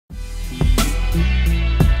It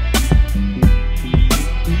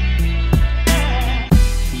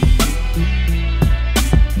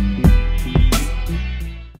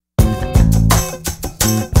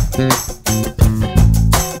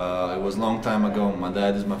was a long time ago. My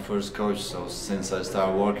dad is my first coach, so since I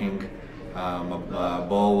started working, my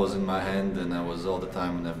ball was in my hand and I was all the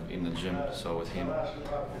time in the gym, so with him.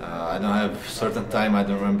 I don't have certain time, I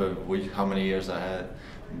don't remember how many years I had,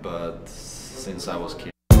 but since I was kid.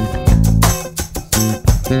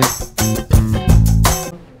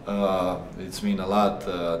 It's mean a lot.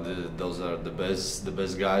 Those are the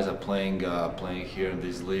best guys are playing here in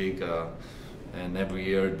this league, and every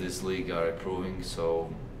year this league are improving. So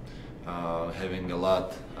having a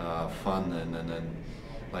lot fun and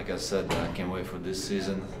like I said, I can't wait for this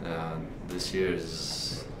season. This year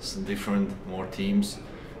is different, more teams,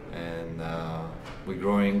 and we're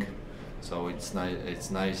growing. So it's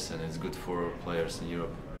nice and it's good for players in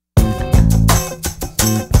Europe.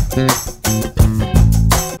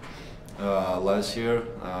 Last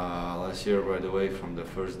year right away from the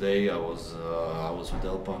first day I was with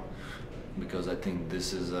ELPA, because I think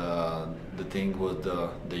this is the thing what the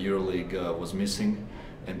EuroLeague was missing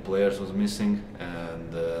and players was missing,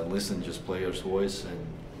 and listen just players' voice, and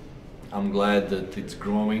I'm glad that it's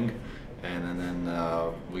growing and then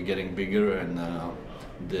we're getting bigger, and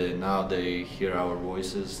now they hear our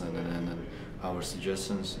voices and our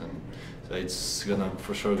suggestions, and so it's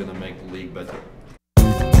for sure gonna make the league better.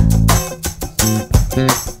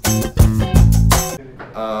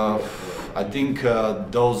 I think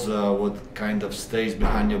those what kind of stays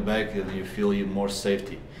behind your back, and you feel more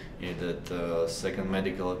safety. That second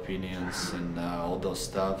medical opinions and all those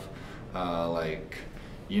stuff, like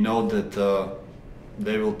you know that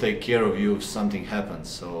they will take care of you if something happens.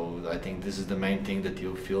 So I think this is the main thing, that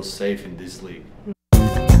you feel safe in this league.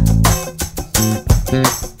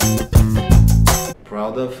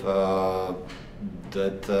 Proud of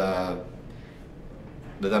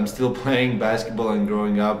that I'm still playing basketball and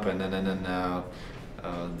growing up, and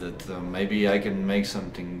that maybe I can make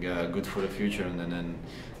something good for the future, and then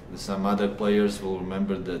some other players will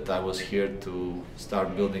remember that I was here to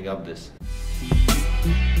start building up this.